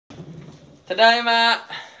Tadaima!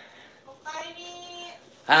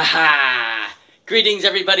 Aha! Greetings,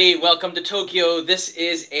 everybody. Welcome to Tokyo. This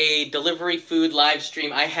is a delivery food live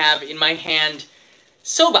stream. I have in my hand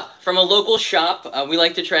soba from a local shop. We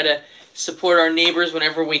like to try to support our neighbors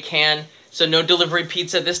whenever we can. So no delivery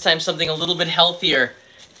pizza. This time something a little bit healthier.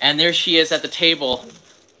 And there she is at the table.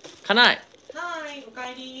 Kanae. Hi,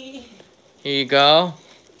 okaeri. Here you go.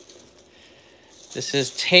 This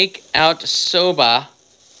is take-out soba.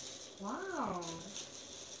 Wow.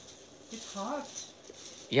 It's hot.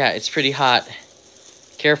 Yeah, it's pretty hot.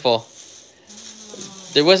 Careful.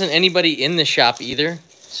 There wasn't anybody in the shop either,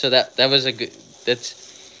 so that was a good.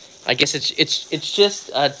 I guess it's just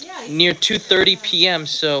near 2:30 p.m.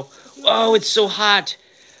 So, oh, it's so hot.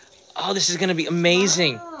 Oh, this is gonna be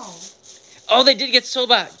amazing. Wow. Oh, they did get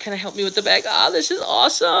soba. Can I help me with the bag? Oh, this is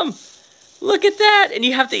awesome. Look at that. And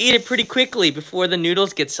you have to eat it pretty quickly before the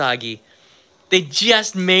noodles get soggy. They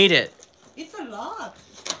just made it. It's a lot.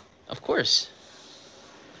 Of course.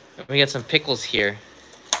 We got some pickles here.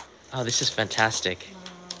 Oh, this is fantastic.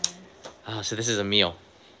 Wow. Oh, so this is a meal.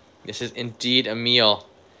 This is indeed a meal.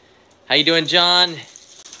 How you doing, John?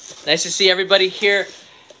 Nice to see everybody here.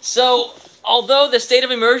 So, although the state of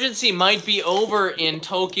emergency might be over in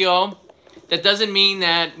Tokyo, that doesn't mean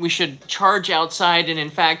that we should charge outside. And in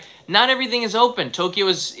fact, not everything is open. Tokyo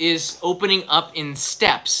is opening up in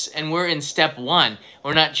steps, and we're in step 1.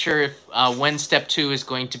 We're not sure if when step 2 is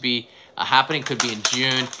going to be happening. Could be in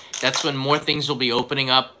June. That's when more things will be opening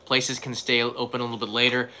up. Places can stay open a little bit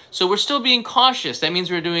later. So we're still being cautious. That means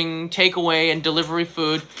we're doing takeaway and delivery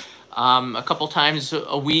food a couple times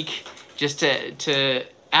a week just to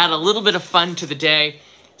add a little bit of fun to the day.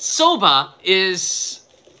 Soba is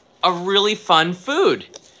a really fun food.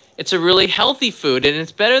 It's a really healthy food, and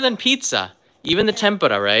it's better than pizza. Even the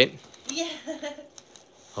tempura, right? Yeah.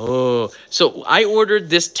 Oh, so I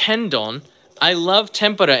ordered this tendon. I love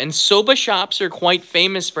tempura, and soba shops are quite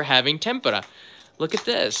famous for having tempura. Look at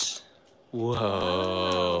this. Whoa.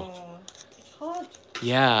 Wow. It's hot.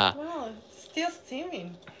 Yeah. Wow, it's still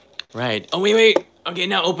steaming. Right. Oh, wait. Okay,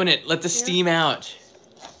 now open it. Let the steam out.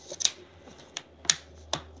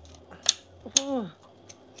 Oh.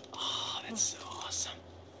 Oh, that's so awesome.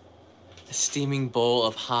 A steaming bowl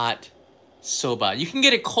of hot soba. You can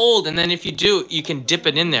get it cold, and then if you do, you can dip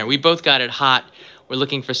it in there. We both got it hot. We're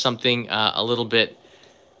looking for something a little bit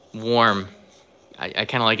warm. I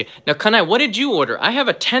kind of like it. Now, Kanae, what did you order? I have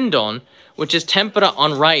a tendon, which is tempura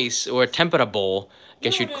on rice, or a tempura bowl, I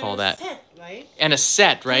guess you'd call that. Set, right? And a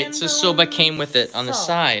set, right? Tendon, So soba came with it on the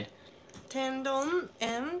side. Tendon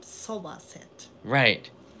and soba set. Right.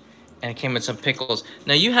 And it came with some pickles.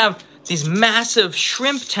 Now, you have these massive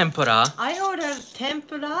shrimp tempura. I ordered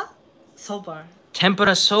tempura soba.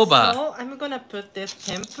 Tempura soba. So I'm gonna put this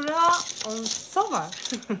tempura on soba.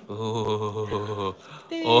 Ooh.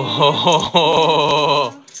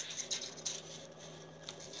 Oh.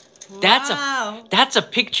 Wow. That's a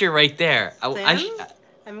picture right there.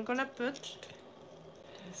 I'm gonna put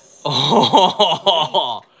this.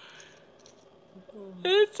 Oh.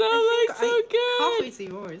 It sounds like so good. Half is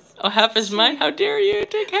yours. Oh, half is mine? How dare you?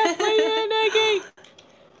 Take half my Nagi.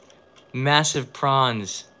 Massive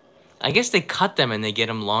prawns. I guess they cut them and they get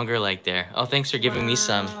them longer like there. Oh, thanks for giving me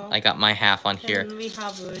some. I got my half on here. And we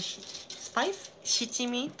have a spice,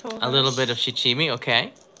 shichimi. A little bit of shichimi,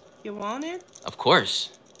 okay. You want it? Of course.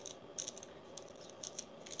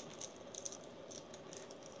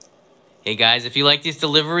 Hey guys, if you like these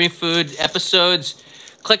delivery food episodes,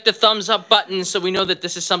 click the thumbs up button so we know that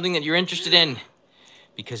this is something that you're interested in.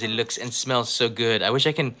 Because it looks and smells so good. I wish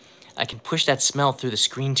I can push that smell through the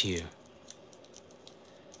screen to you.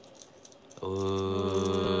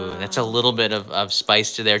 Ooh, that's a little bit of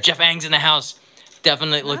spice to there. Jeff Ang's in the house.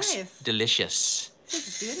 Definitely looks delicious.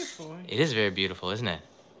 It's beautiful. It is very beautiful, isn't it?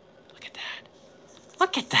 Look at that.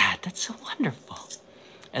 Look at that. That's so wonderful.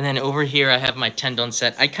 And then over here, I have my tendon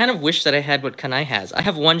set. I kind of wish that I had what Kanae has. I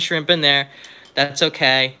have one shrimp in there. That's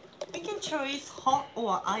okay. We can choose hot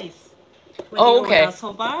or ice. Oh, okay.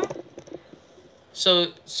 Soba.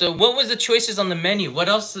 So what was the choices on the menu? What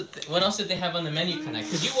else did they have on the menu, Kanae?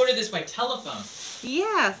 Because you ordered this by telephone.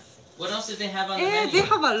 Yes. What else did they have on the menu? They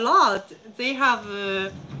have a lot. They have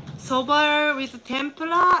soba with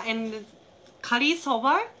tempura and curry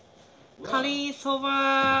soba. Wow. Curry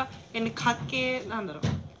soba and kake, なんだろう、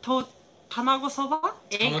卵soba.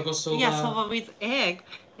 Tamago soba. Yeah, soba with egg.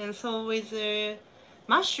 And so with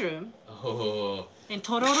mushroom. Oh. And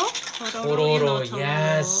tororo. Tororo,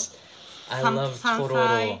 yes. I love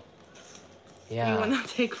tororo. Yeah. You wanna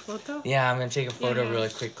take a photo? Yeah, I'm gonna take a photo really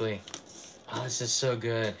quickly. Oh, this is so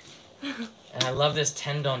good. And I love this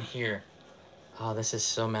tendon here. Oh, this is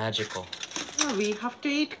so magical. Oh, we have to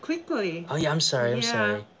eat quickly. Oh yeah, I'm sorry. I'm Yeah.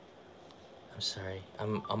 sorry. I'm sorry.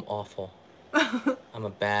 I'm awful. I'm a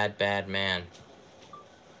bad man.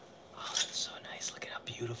 Oh, that's so nice. Look at how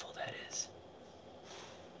beautiful that is.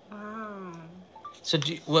 Wow. So,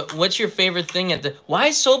 what's your favorite thing at the?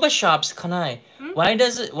 Why soba shops, Kanae? Why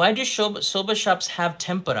do soba shops have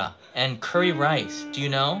tempura and curry rice? Do you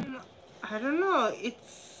know? I don't know.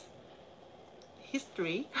 It's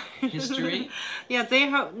history. History? Yeah, they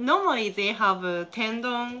have normally they have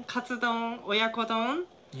tendon, katsudon, oyakodon.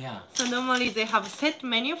 Yeah. So normally they have set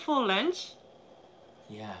menu for lunch.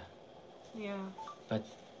 Yeah. Yeah. But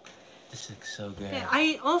this looks so good. Yeah,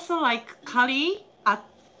 I also like curry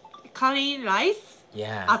rice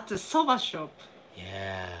Yeah. at the soba shop.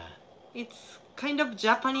 Yeah. It's kind of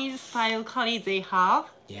Japanese style curry they have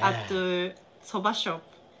at the soba shop.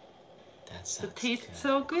 That sounds It tastes good.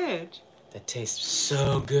 so good. That tastes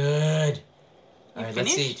so good. All right,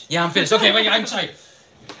 let's finished? eat. Yeah, I'm finished. Okay, wait, I'm sorry.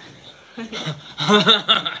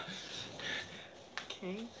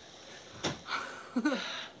 Okay.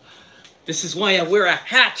 This is why I wear a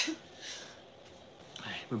hat. All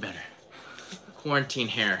right, we're better. Quarantine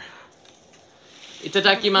hair.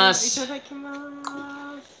 Itadakimasu.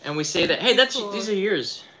 Itadakimasu. And we say that, hey, Cool. these are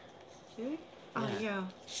yours. Okay. Oh, yeah.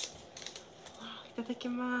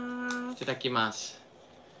 Itadakimasu. Itadakimasu.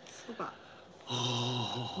 Soba.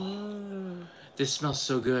 Oh, this smells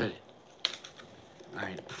so good. All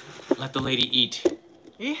right, let the lady eat.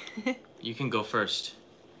 You can go first.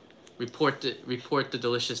 Report the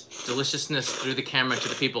deliciousness through the camera to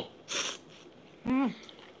the people.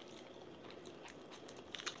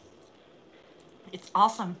 It's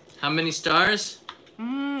awesome. How many stars?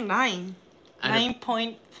 9. Out of-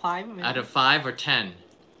 9.5 maybe. Out of 5 or 10?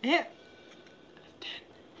 Yeah.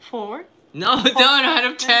 4. No, out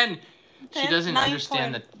of 10. She 10, doesn't 9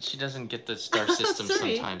 understand point. that. She doesn't get the star system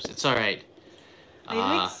Sorry. sometimes. It's all right. I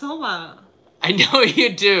like soba. I know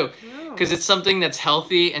you do, Yeah. because it's something that's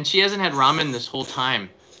healthy, and she hasn't had ramen this whole time.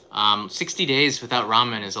 60 days without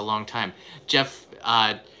ramen is a long time. Jeff,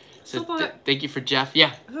 so Soba- thank you for Jeff.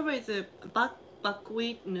 Yeah, Soba is a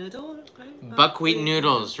buckwheat noodle, right? buckwheat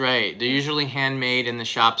noodles, right. They're usually handmade in the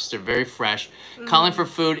shops. They're very fresh. Calling for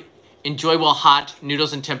food. Enjoy while hot.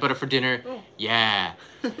 Noodles and tempura for dinner. Oh. Yeah.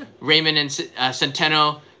 Raymond and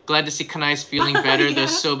Centeno. Glad to see Kanae's feeling better. Yeah.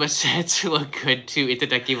 Those soba sets look good too.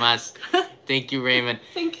 Itadakimasu. Thank you, Raymond.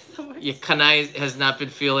 Thank you so much. Yeah, Kanae has not been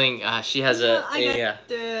feeling. She has Yeah, I got yeah.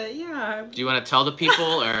 yeah. Do you want to tell the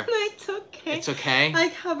people or? No, it's okay. It's okay. I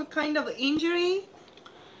have a kind of injury,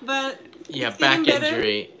 but Yeah, it's back getting better.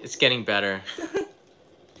 injury. It's getting better.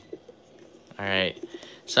 All right.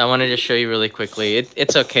 So I wanted to show you really quickly.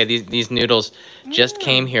 It's okay. These noodles just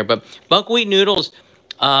came here, but buckwheat noodles,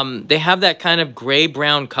 they have that kind of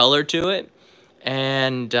gray-brown color to it.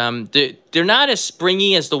 And they're not as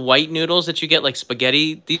springy as the white noodles that you get like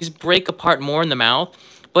spaghetti. These break apart more in the mouth.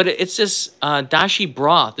 But it's this dashi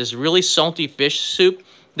broth, this really salty fish soup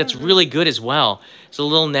that's really good as well. It's a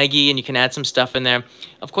little negi, and you can add some stuff in there.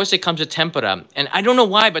 Of course, it comes with tempura. And I don't know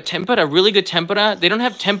why, but tempura, really good tempura, they don't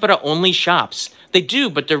have tempura-only shops. They do,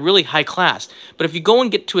 but they're really high class. But if you go and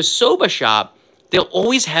get to a soba shop, they'll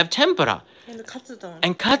always have tempura. And katsudon.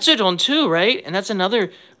 And katsudon too, right? And that's another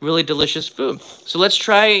really delicious food. So let's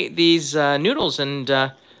try these noodles, and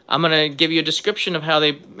I'm gonna give you a description of how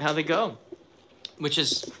they go, which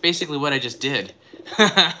is basically what I just did.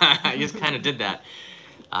 I just kind of did that.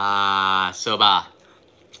 Soba.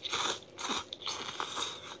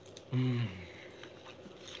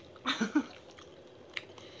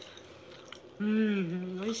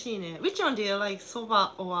 Which one do you like,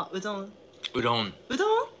 soba or udon? Udon.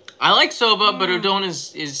 Udon? I like soba, but udon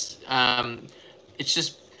is it's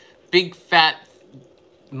just big fat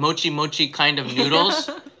mochi kind of noodles.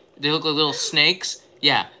 They look like little snakes.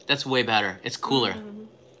 Yeah, that's way better. It's cooler.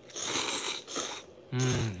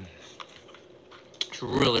 It's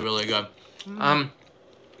really good.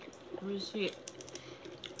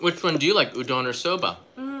 Which one do you like, udon or soba?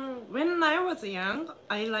 When I was young,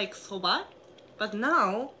 I like soba, but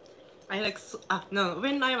now I like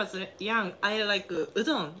when I was young, I like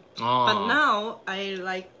udon, but now I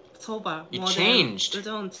like soba. You more changed. Than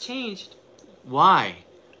udon changed. Why?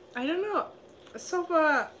 I don't know.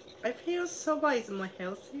 Soba. I feel soba is more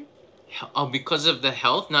healthy. Oh, because of the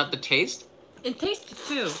health, not the taste? And taste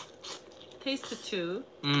too.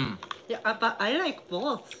 Yeah, but I like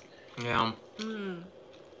both. Yeah.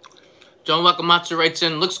 John Wakamatsu writes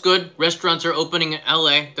in, looks good. Restaurants are opening in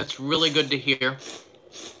LA. That's really good to hear.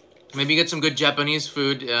 Maybe get some good Japanese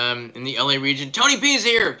food in the LA region. Tony P's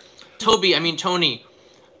here! Tony.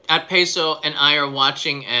 at Peso and I are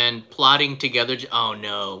watching and plotting together. Oh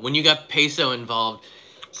no, when you got Peso involved,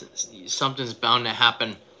 something's bound to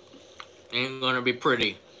happen. Ain't gonna be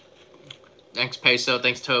pretty. Thanks, Peso.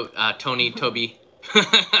 Thanks, Tony, Toby.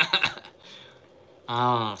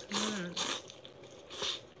 Ah.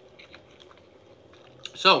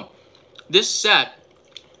 So, this set,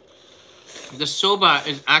 the soba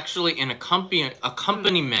is actually an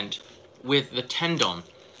accompaniment with the tendon.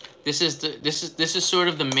 This is sort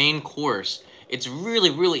of the main course. It's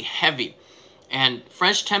really heavy, and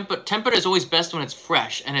fresh tempura is always best when it's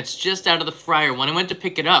fresh and it's just out of the fryer. When I went to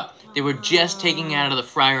pick it up, they were just taking it out of the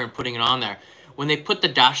fryer and putting it on there. When they put the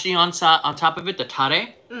dashi on top of it, the tare,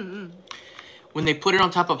 when they put it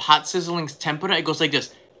on top of hot sizzling tempura, it goes like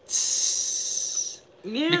this.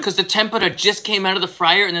 Yeah. Because the tempura just came out of the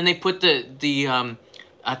fryer and then they put the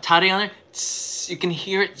tare on there. You can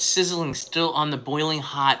hear it sizzling still on the boiling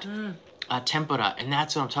hot tempura, and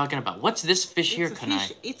that's what I'm talking about. What's this fish here,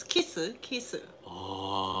 Kanae? It's kisu, kisu.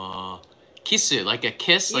 Oh, kisu, like a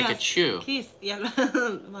kiss, like a chew. Kiss, yeah,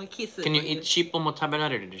 like kisu. Can you eat shippo mo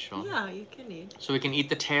taberareru desho? Yeah, you can eat. So we can eat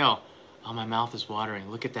the tail. Oh, my mouth is watering.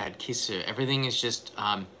 Look at that kisu. Everything is just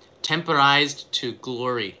tempurized to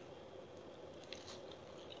glory.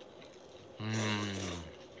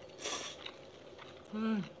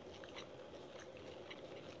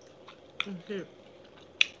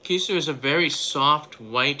 Kisu is a very soft,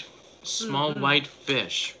 white, small white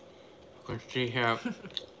fish. You can see here.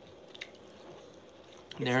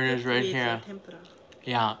 There it is right here.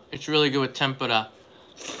 Yeah, it's really good with tempura.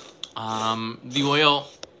 The oil,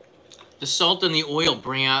 the salt and the oil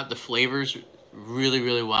bring out the flavors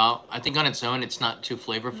really well. I think on its own it's not too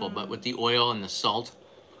flavorful, but with the oil and the salt,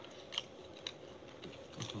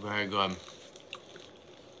 it's very good.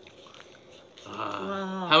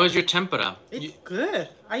 Wow. How is your tempura? It's good.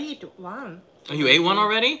 I eat one. Oh, you ate one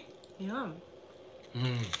already? Yeah.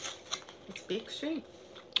 It's big shrimp.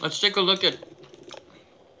 Let's take a look at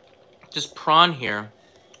this prawn here.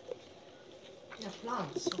 Yeah,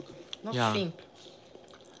 prawns. Not Yeah. shrimp.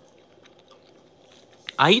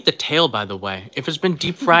 I eat the tail, by the way. If it's been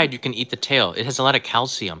deep fried, you can eat the tail. It has a lot of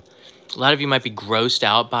calcium. A lot of you might be grossed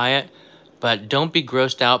out by it, but don't be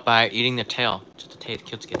grossed out by eating the tail. Just the tail.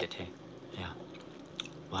 Let's get the tail. Yeah.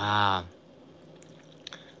 Wow.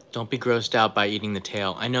 Don't be grossed out by eating the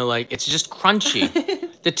tail. I know, like, it's just crunchy.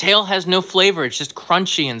 The tail has no flavor. It's just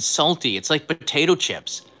crunchy and salty. It's like potato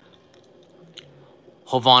chips.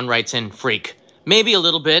 Hovan writes in, freak. Maybe a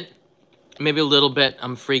little bit. Maybe a little bit.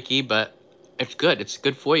 I'm freaky, but it's good. It's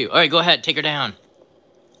good for you. All right, go ahead. Take her down.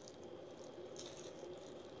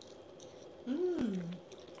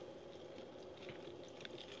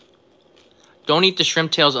 Don't eat the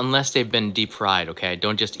shrimp tails unless they've been deep fried, okay?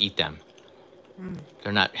 Don't just eat them.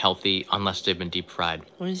 They're not healthy unless they've been deep fried.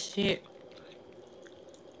 Oishii.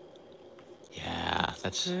 Yeah,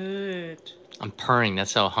 that's... Good. I'm purring.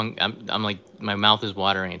 That's how I'm like, my mouth is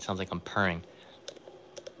watering. It sounds like I'm purring.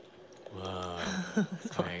 Whoa.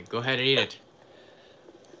 Okay, go ahead and eat it.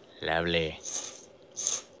 Lovely.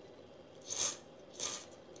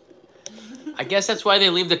 I guess that's why they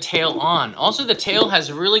leave the tail on. Also, the tail has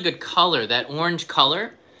a really good color. That orange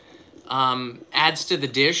color adds to the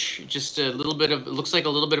dish. Just a little bit of, it looks like a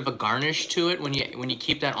little bit of a garnish to it when you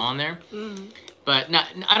keep that on there. But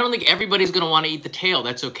I don't think everybody's gonna want to eat the tail.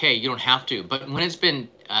 That's okay. You don't have to. But when it's been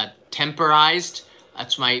tempurized,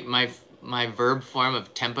 that's my verb form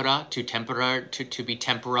of tempura, to be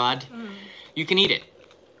temperad. You can eat it.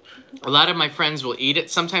 A lot of my friends will eat it.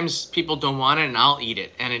 Sometimes people don't want it, and I'll eat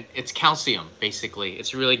it. And it's calcium, basically.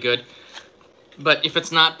 It's really good. But if it's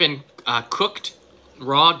not been cooked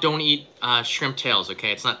raw, don't eat shrimp tails.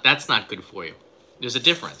 Okay, that's not good for you. There's a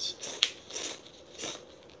difference.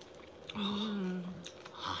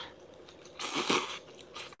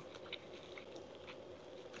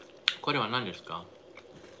 これは何ですか?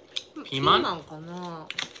 Piman? ピーマンかな?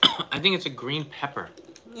 I think it's a green pepper.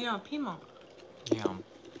 Yeah, ピーマン. Yeah,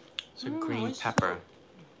 it's a green pepper.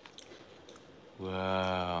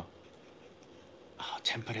 Whoa. Oh,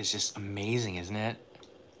 tempura is just amazing, isn't it?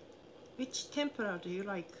 Which tempura do you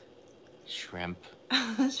like? Shrimp.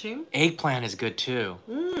 Shrimp? Eggplant is good too.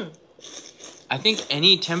 I think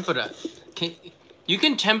any tempura, you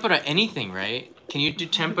can tempura anything, right? Can you do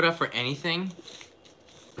tempura for anything?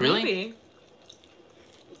 Really? Maybe.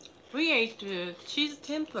 We ate cheese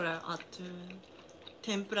tempura at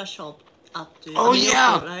tempura shop at Oh, New York,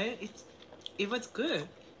 yeah. right? It was good.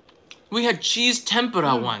 We had cheese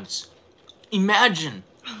tempura once. Imagine.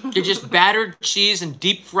 They just battered cheese and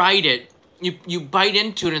deep fried it. You bite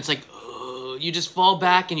into it and it's like, you just fall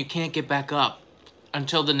back and you can't get back up.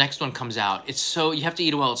 until the next one comes out. It's so, you have to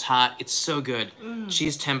eat it while it's hot. It's so good.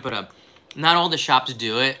 Cheese tempura. Not all the shops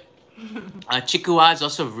do it. Chikuwa is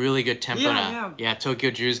also really good tempura. Yeah, Tokyo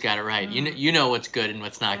Drew's got it right. You know what's good and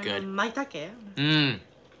what's not good. Maitake.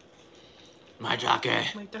 Maitake.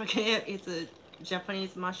 Maitake is a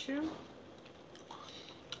Japanese mushroom.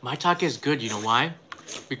 Maitake is good, you know why?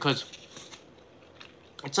 Because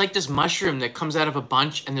it's like this mushroom that comes out of a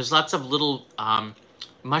bunch, and there's lots of little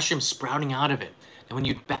mushrooms sprouting out of it. And when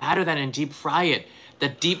you batter that and deep fry it,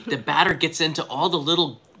 the batter gets into all the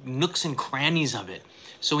little nooks and crannies of it.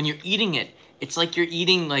 So when you're eating it, it's like you're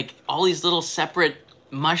eating like all these little separate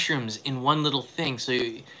mushrooms in one little thing. So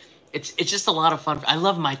it's just a lot of fun. I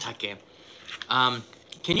love maitake.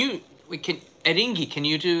 Eringi, can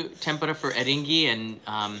you do tempura for eringi? And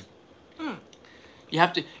you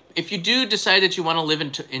have to, if you do decide that you want to live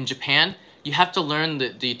in Japan, you have to learn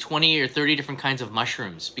the 20 or 30 different kinds of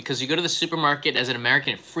mushrooms, because you go to the supermarket as an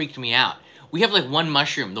American, it freaked me out. We have like one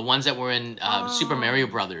mushroom, the ones that were in Super Mario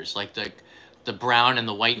Brothers, like the brown and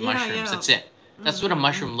the white mushrooms. That's it. That's what a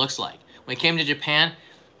mushroom looks like. When it came to Japan,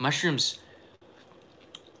 mushrooms,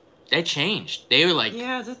 they changed. They were like,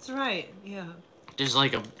 yeah, that's right. Yeah. There's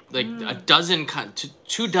like a dozen,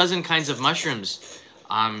 24 kinds of mushrooms.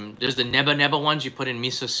 There's the neba ones you put in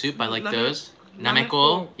miso soup. I like those.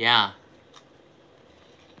 Nameko, yeah.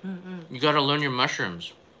 You gotta learn your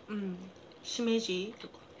mushrooms. Shimeji.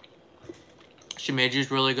 Shimeji is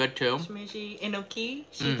really good too. Shimeji, enoki,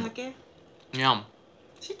 shiitake. Yeah.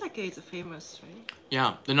 Shiitake is famous, right?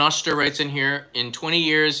 Yeah. The Noster writes in here, in 20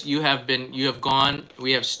 years we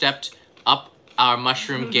have stepped up our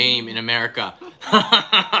mushroom game in America.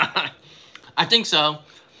 I think so.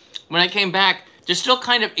 When I came back, there's still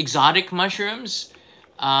kind of exotic mushrooms,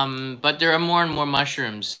 but there are more and more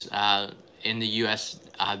mushrooms in the U.S.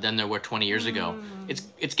 Than there were 20 years ago.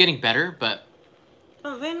 It's getting better, but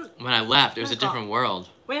when I left, it was a different world.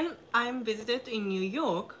 When I'm visited in New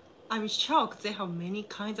York, I'm shocked they have many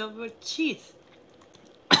kinds of cheese.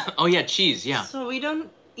 Oh yeah, cheese, yeah. So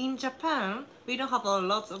in Japan, we don't have a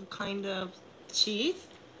lot of kind of cheese,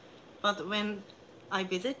 but when I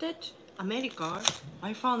visited America,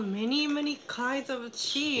 I found many kinds of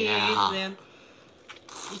cheese, and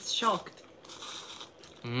it's shocked.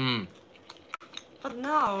 But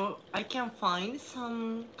now I can find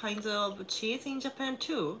some kinds of cheese in Japan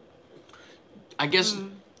too. I guess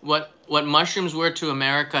what mushrooms were to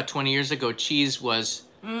America 20 years ago, cheese was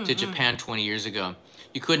to Japan 20 years ago.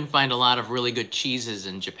 You couldn't find a lot of really good cheeses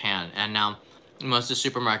in Japan, and now most of the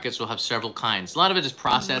supermarkets will have several kinds. A lot of it is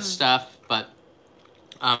processed stuff, but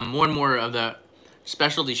more and more of the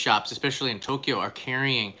specialty shops, especially in Tokyo, are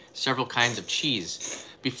carrying several kinds of cheese.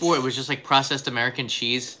 Before, it was just like processed American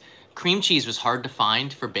cheese. Cream cheese was hard to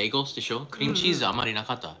find for bagels to show. Cream cheese, amari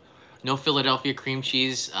nakata. No Philadelphia cream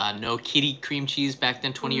cheese, no Kitty cream cheese back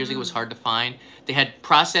then 20 years ago was hard to find. They had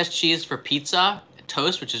processed cheese for pizza,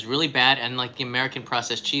 toast, which is really bad, and like the American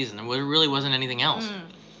processed cheese, and there really wasn't anything else.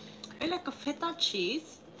 I like a feta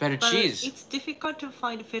cheese. Feta cheese. It's difficult to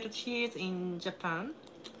find feta cheese in Japan.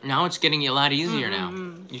 Now it's getting a lot easier now.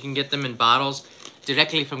 You can get them in bottles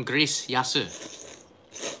directly from Greece, yasu.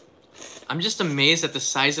 I'm just amazed at the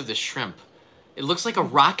size of the shrimp. It looks like a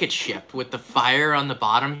rocket ship with the fire on the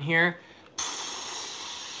bottom here.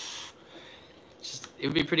 It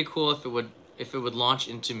would be pretty cool if it would launch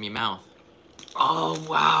into me mouth. Oh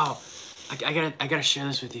wow! I gotta share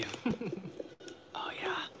this with you. Oh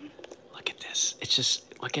yeah, look at this. It's just,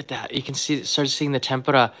 look at that. You can start seeing the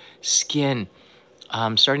tempura skin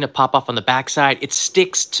starting to pop off on the backside. It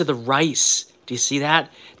sticks to the rice. Do you see that?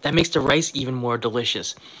 That makes the rice even more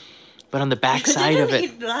delicious. But on the backside of it,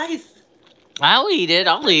 eat rice. I'll eat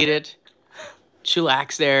it.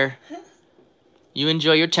 Chillax there. You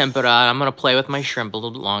enjoy your tempura. I'm gonna play with my shrimp a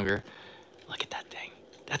little bit longer. Look at that thing.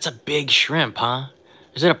 That's a big shrimp, huh?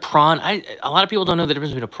 Is it a prawn? A lot of people don't know the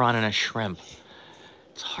difference between a prawn and a shrimp.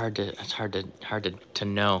 It's hard to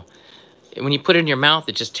know. When you put it in your mouth,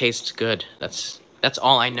 it just tastes good. That's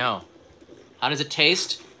all I know. How does it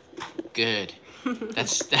taste? Good.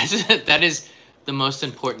 That is the most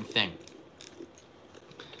important thing.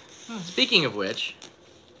 Speaking of which,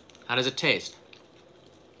 how does it taste?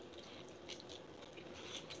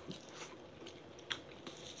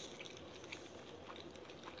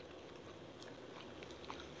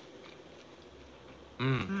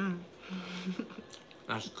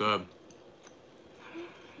 That's good.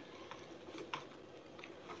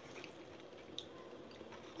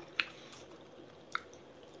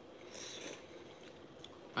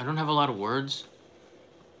 I don't have a lot of words.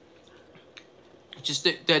 It's just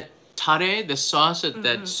that tare, the sauce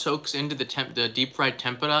that soaks into the deep fried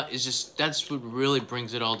tempura is that's what really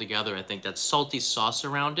brings it all together. I think that salty sauce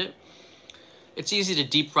around it. It's easy to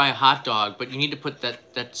deep fry a hot dog, but you need to put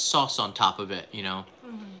that sauce on top of it. You know,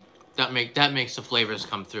 that makes the flavors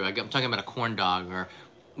come through. I'm talking about a corn dog, or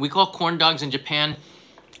we call corn dogs in Japan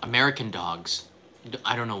American dogs.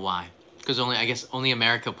 I don't know why, because I guess only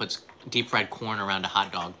America puts deep fried corn around a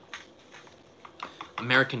hot dog.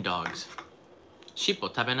 American dogs. Shippo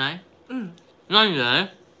食べない？なん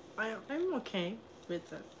で？ I'm okay with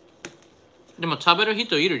that. でも食べる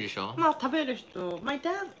人いるでしょ？まあ食べる人 My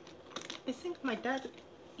dad I think my dad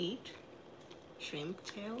eat shrimp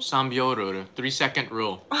tail. 3秒ルール 3-second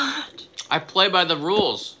rule. I play by the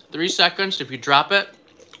rules. 3 seconds, if you drop it,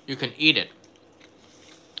 you can eat it.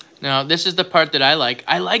 Now, this is the part that I like.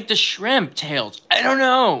 I like the shrimp tails. I don't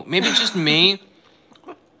know. Maybe it's just me.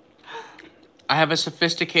 I have a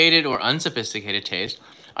sophisticated or unsophisticated taste.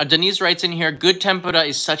 Denise writes in here, good tempura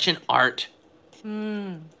is such an art.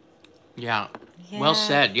 Yeah. Well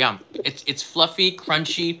said. Yeah. It's fluffy,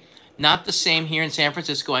 crunchy. Not the same here in San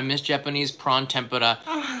Francisco. I miss Japanese prawn tempura.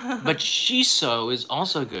 But shiso is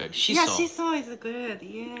also good. Shiso. Yeah, shiso is good.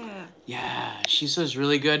 Yeah. Yeah, shiso is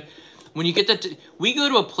really good. When you get that, we go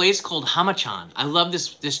to a place called Hamachan. I love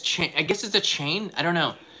this chain. I guess it's a chain. I don't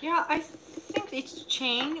know. Yeah, I think it's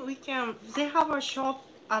chain. They have a shop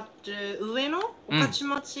at Ueno,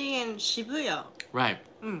 Okachimachi, and Shibuya. Right.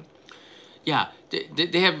 Yeah,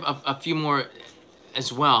 they have a few more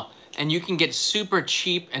as well. And you can get super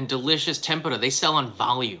cheap and delicious tempura. They sell on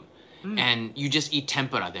volume. And you just eat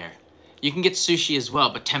tempura there. You can get sushi as well,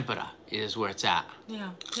 but tempura is where it's at. Yeah,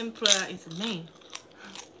 tempura is the main.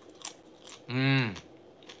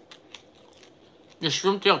 The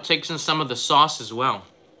shrimp tail takes in some of the sauce as well.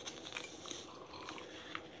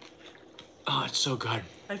 Oh, it's so good.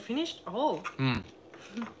 I finished all.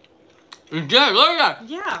 You did, look at that.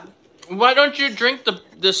 Yeah. Why don't you drink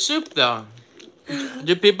the soup, though?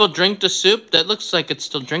 Do people drink the soup? That looks like it's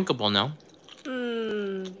still drinkable now.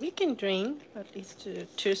 You can drink, but it's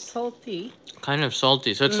too salty. Kind of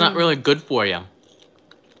salty, so it's not really good for you.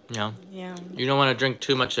 Yeah. Yeah. You don't want to drink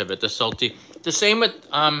too much of it. The salty. The same with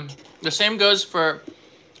the same goes for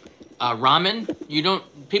ramen.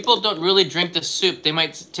 People don't really drink the soup. They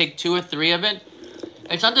might take 2 or 3 of it.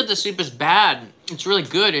 It's not that the soup is bad. It's really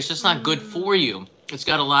good. It's just not good for you. It's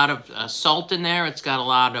got a lot of salt in there. It's got a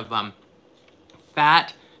lot of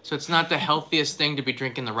fat. So it's not the healthiest thing to be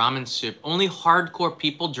drinking the ramen soup. Only hardcore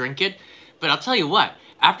people drink it. But I'll tell you what.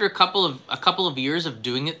 After a couple of years of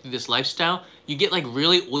doing it through this lifestyle, you get like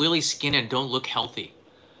really oily skin and don't look healthy.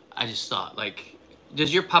 I just thought, like,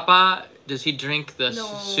 does your papa, does he drink the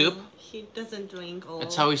soup? He doesn't drink all.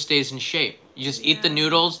 That's how he stays in shape. You just eat the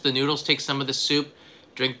noodles. The noodles take some of the soup.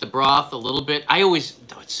 Drink the broth a little bit. Though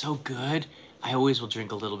it's so good, I always will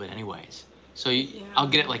drink a little bit anyways. So I'll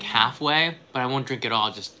get it like halfway, but I won't drink it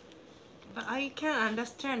all. But I can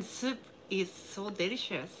understand soup is so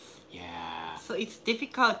delicious. Yeah. So it's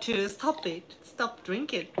difficult to stop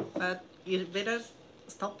drinking, but you better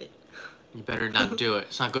stop it. You better not do it.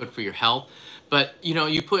 It's not good for your health. But,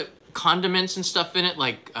 you put condiments and stuff in it,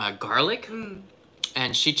 like garlic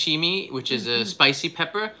and shichimi, which is a spicy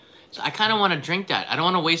pepper. So I kind of want to drink that. I don't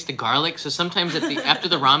want to waste the garlic. So sometimes after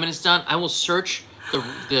the ramen is done, I will search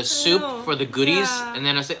the soup for the goodies. Yeah. And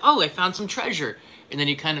then I say, oh, I found some treasure. And then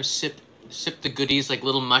you kind of sip the goodies, like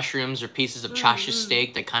little mushrooms or pieces of chasha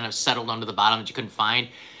steak that kind of settled onto the bottom that you couldn't find.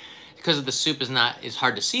 Because the soup is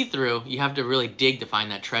hard to see through, you have to really dig to find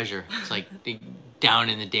that treasure. It's like dig down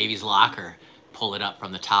in the Davy's locker, pull it up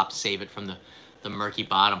from the top, save it from the murky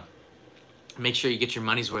bottom. Make sure you get your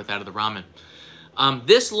money's worth out of the ramen.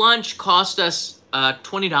 This lunch cost us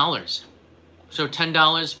 $20. So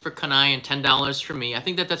 $10 for Kanae and $10 for me. I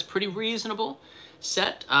think that's pretty reasonable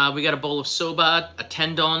set. We got a bowl of soba, a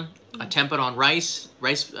tendon, a tempura rice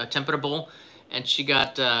tempura bowl. And she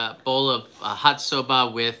got a bowl of hot soba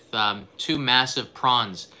with 2 massive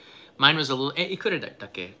prawns. Mine was a little...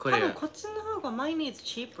 Mine is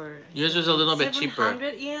cheaper. Yours was a little bit cheaper.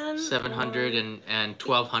 700 yen? 700 and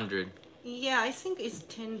 1200. Yeah, I think it's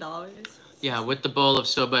 $10. Yeah, with the bowl of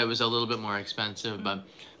soba, it was a little bit more expensive, but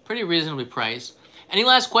pretty reasonably priced. Any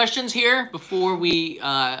last questions here before we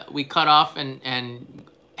cut off and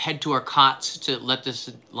head to our cots to let this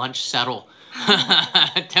lunch settle?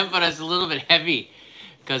 Tempura is a little bit heavy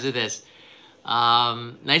because of this.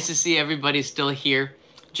 Nice to see everybody still here.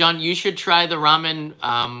 John, you should try the ramen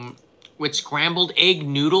with scrambled egg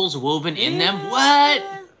noodles woven in them. What?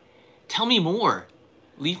 Tell me more.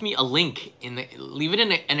 Leave me a link leave it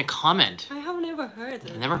in a comment. I have never never heard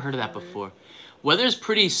it. I never heard of that before. Weather's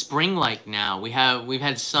pretty spring-like now. We've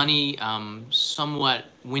had sunny, somewhat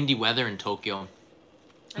windy weather in Tokyo.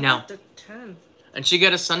 I Now, got the 10. and she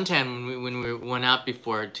got a suntan when we went out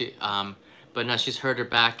before to but now she's hurt her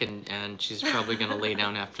back and she's probably gonna lay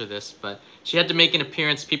down after this. But she had to make an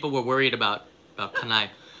appearance. People were worried about Kanae.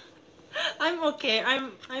 I'm okay.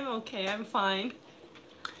 I'm okay. I'm fine.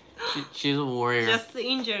 She's a warrior. Just the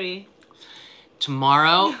injury.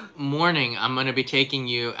 Tomorrow morning, I'm going to be taking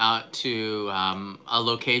you out to a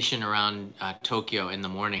location around Tokyo in the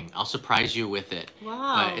morning. I'll surprise you with it.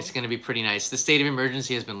 Wow. But it's going to be pretty nice. The state of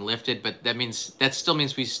emergency has been lifted, but that still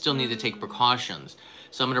means we still need to take precautions.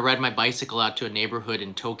 So I'm going to ride my bicycle out to a neighborhood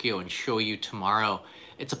in Tokyo and show you tomorrow.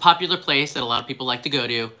 It's a popular place that a lot of people like to go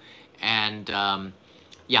to. And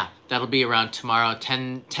yeah, that'll be around tomorrow,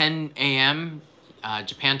 10 a.m.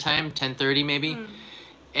 Japan time, 10:30 maybe.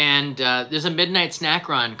 And there's a midnight snack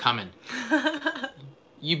run coming.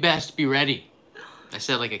 You best be ready. I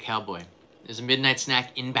said like a cowboy. There's a midnight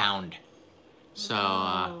snack inbound.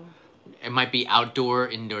 So it might be outdoor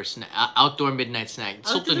midnight snack. Outdoor midnight?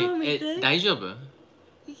 大丈夫?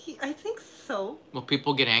 I think so. Will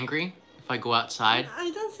people get angry if I go outside?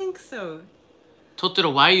 I don't think so.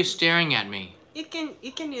 Totoro, why are you staring at me? You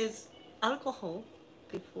can use alcohol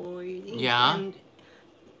before you eat. Yeah. And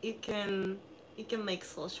you can make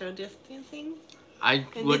social distancing. And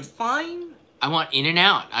it's fine. I want in and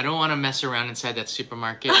out. I don't want to mess around inside that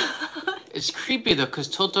supermarket. It's creepy though, because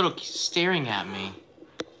Totoro keeps staring at me.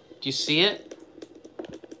 Do you see it?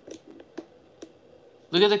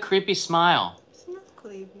 Look at the creepy smile. It's not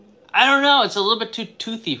creepy. I don't know. It's a little bit too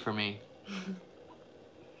toothy for me.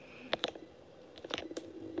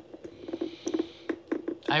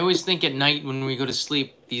 I always think at night when we go to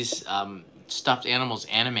sleep, these stuffed animals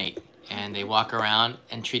animate. And they walk around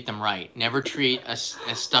and treat them right. Never treat a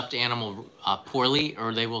stuffed animal poorly,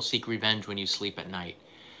 or they will seek revenge when you sleep at night.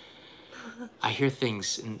 I hear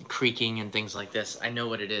things and creaking and things like this. I know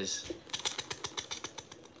what it is.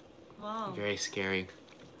 Wow. Very scary.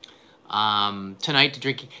 Tonight,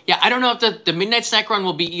 drinking. Yeah, I don't know if the midnight snack run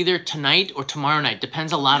will be either tonight or tomorrow night.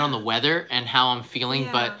 Depends a lot on the weather and how I'm feeling.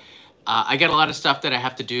 Yeah. But I got a lot of stuff that I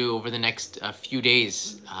have to do over the next few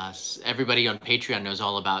days. Everybody on Patreon knows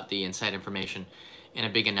all about the inside information and a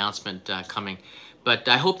big announcement coming. But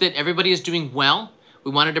I hope that everybody is doing well.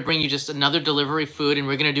 We wanted to bring you just another delivery food, and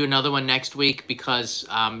we're going to do another one next week because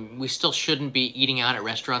we still shouldn't be eating out at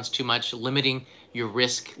restaurants too much, limiting your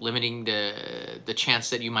risk, limiting the chance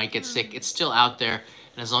that you might get sick. It's still out there,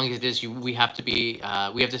 and as long as it is, we have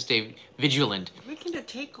to stay vigilant. We can do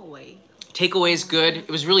takeaway. Takeaway is good. It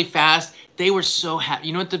was really fast. They were so happy.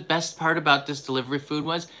 You know what the best part about this delivery food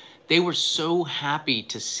was? They were so happy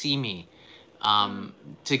to see me,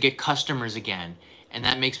 to get customers again. And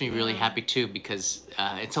that makes me really happy too because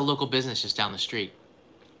it's a local business just down the street.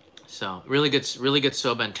 So really good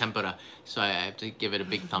soba and tempura. So I have to give it a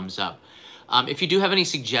big thumbs up. If you do have any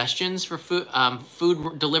suggestions for food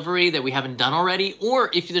delivery that we haven't done already, or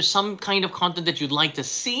if there's some kind of content that you'd like to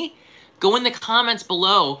see, go in the comments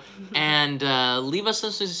below and leave us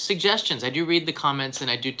some suggestions. I do read the comments and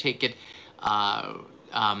I do take it,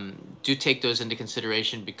 take those into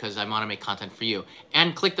consideration because I want to make content for you.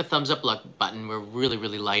 And click the thumbs up button. We're really,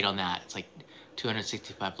 really light on that. It's like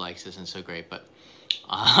 265 likes. Isn't so great, but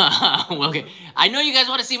okay. I know you guys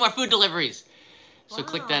want to see more food deliveries. So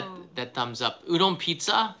click that thumbs up. Udon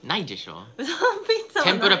pizza? ないでしょ? Udon pizza.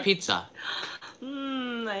 Tempura pizza.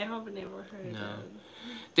 I have never heard of.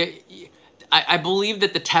 I believe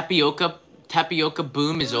that the tapioca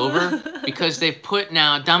boom is over because they've put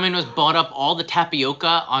now, Domino's bought up all the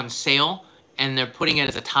tapioca on sale and they're putting it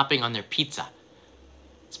as a topping on their pizza.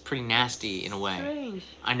 It's pretty nasty in a way. Strange.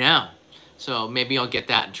 I know. So maybe I'll get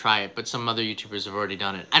that and try it, but some other YouTubers have already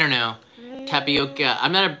done it. I don't know. Tapioca,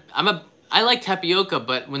 I like tapioca,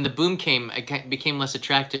 but when the boom came, it became less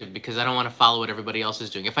attractive because I don't want to follow what everybody else is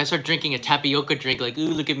doing. If I start drinking a tapioca drink, like,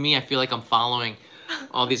 ooh, look at me, I feel like I'm following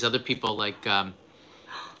all these other people, like I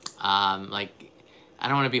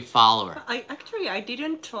don't want to be a follower. I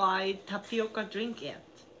didn't try tapioca drink yet.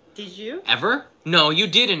 Did you? Ever? No, you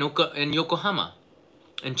did in Yokohama,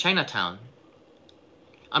 in Chinatown.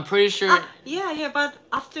 I'm pretty sure. Yeah, but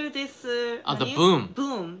after this. The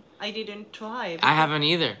boom. I didn't try. I haven't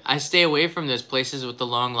either. I stay away from those places with the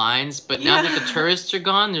long lines. But now that the tourists are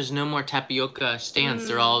gone, there's no more tapioca stands.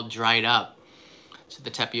 They're all dried up. So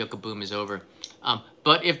the tapioca boom is over.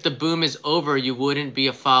 But if the boom is over, you wouldn't be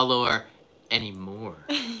a follower anymore.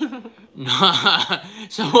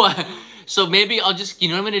 So maybe I'll just, you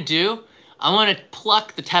know what I'm going to do? I want to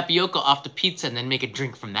pluck the tapioca off the pizza and then make a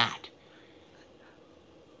drink from that.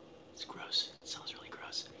 It's gross. It's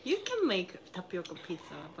You can make tapioca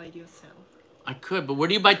pizza by yourself. I could, but where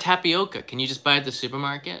do you buy tapioca? Can you just buy it at the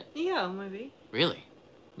supermarket? Yeah, maybe. Really?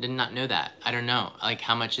 Did not know that. I don't know. Like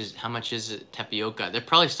how much is it tapioca? They're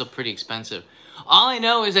probably still pretty expensive. All I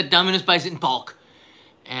know is that Domino's buys it in bulk,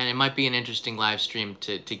 and it might be an interesting live stream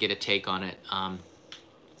to get a take on it. And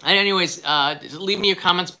anyways, leave me your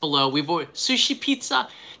comments below. Sushi pizza.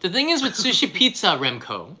 The thing is with sushi pizza,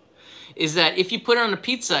 Remco, is that if you put it on a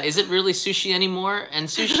pizza, is it really sushi anymore? And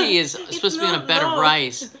sushi is supposed to be on a bed of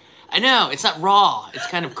rice. I know, it's not raw. It's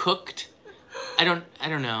kind of cooked. I don't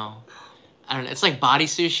know. It's like body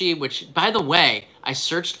sushi, which, by the way, I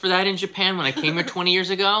searched for that in Japan when I came here 20 years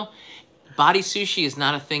ago. Body sushi is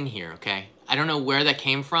not a thing here, okay? I don't know where that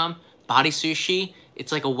came from. Body sushi,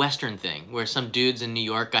 it's like a Western thing where some dudes in New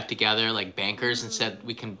York got together, like bankers, and said,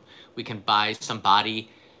 we can buy some body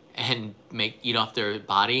and eat off their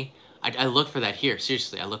body. I looked for that here.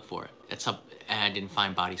 Seriously, I looked for it. And I didn't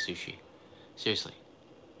find body sushi. Seriously.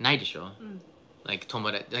 Nai desho. Like,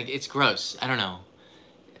 like, it's gross. I don't know.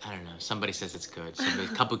 Somebody says it's good. Somebody,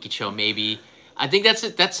 kabukicho, maybe. I think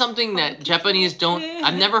that's something that Japanese don't...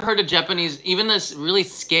 I've never heard of Japanese... Even this really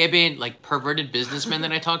scabied, like, perverted businessmen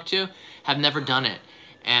that I talk to have never done it.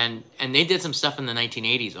 And they did some stuff in the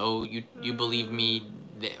 1980s. Oh, you believe me?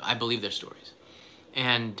 I believe their stories.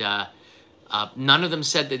 And none of them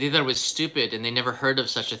said that they thought it was stupid and they never heard of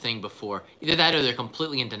such a thing before. Either that or they're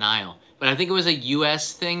completely in denial. But I think it was a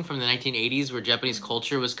U.S. thing from the 1980s where Japanese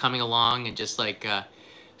culture was coming along and just like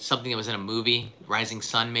something that was in a movie, Rising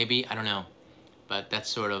Sun maybe, I don't know. But that's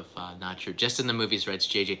sort of not true. Just in the movies, right? It's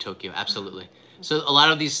JJ Tokyo, absolutely. So a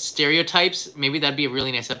lot of these stereotypes, maybe that'd be a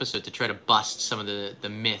really nice episode to try to bust some of the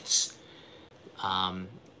myths. Home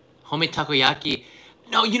takoyaki.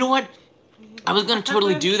 No, you know what? I was gonna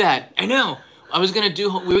totally do that. I know. We were gonna do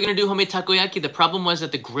home takoyaki. The problem was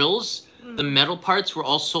that the grills, the metal parts were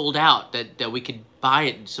all sold out. That we could buy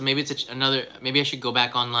it. So maybe it's another. Maybe I should go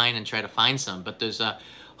back online and try to find some. But there's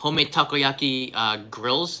homemade takoyaki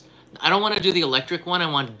grills. I don't want to do the electric one. I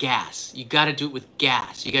want gas. You got to do it with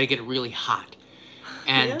gas. You got to get it really hot.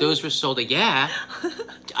 And those were sold. Yeah.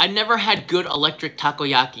 I never had good electric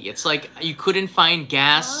takoyaki. It's like you couldn't find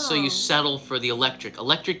gas, so you settle for the electric.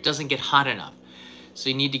 Electric doesn't get hot enough. So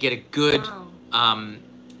you need to get a good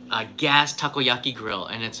gas takoyaki grill,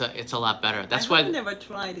 and it's a lot better. That's why I've never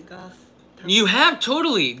tried gas. You have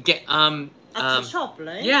totally at the shop,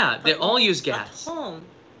 right? Yeah, they all use gas. At home.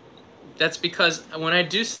 That's because when I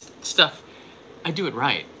do stuff, I do it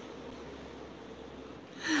right.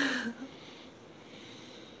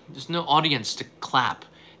 There's no audience to clap.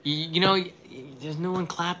 You know, there's no one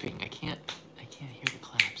clapping. I can't hear the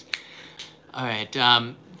claps. All right.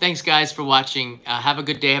 Thanks, guys, for watching. Have a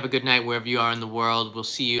good day. Have a good night wherever you are in the world. We'll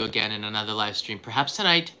see you again in another live stream. Perhaps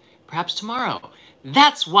tonight. Perhaps tomorrow.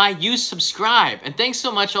 That's why you subscribe. And thanks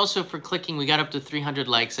so much also for clicking. We got up to 300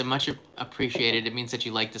 likes. I much appreciate it. It means that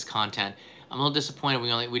you like this content. I'm a little disappointed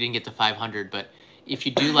we didn't get to 500, but if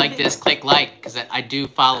you do like this, click like, because I do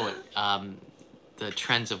follow it, the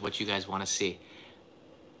trends of what you guys want to see.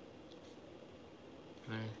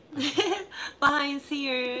 Bye. See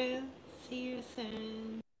you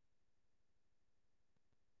soon.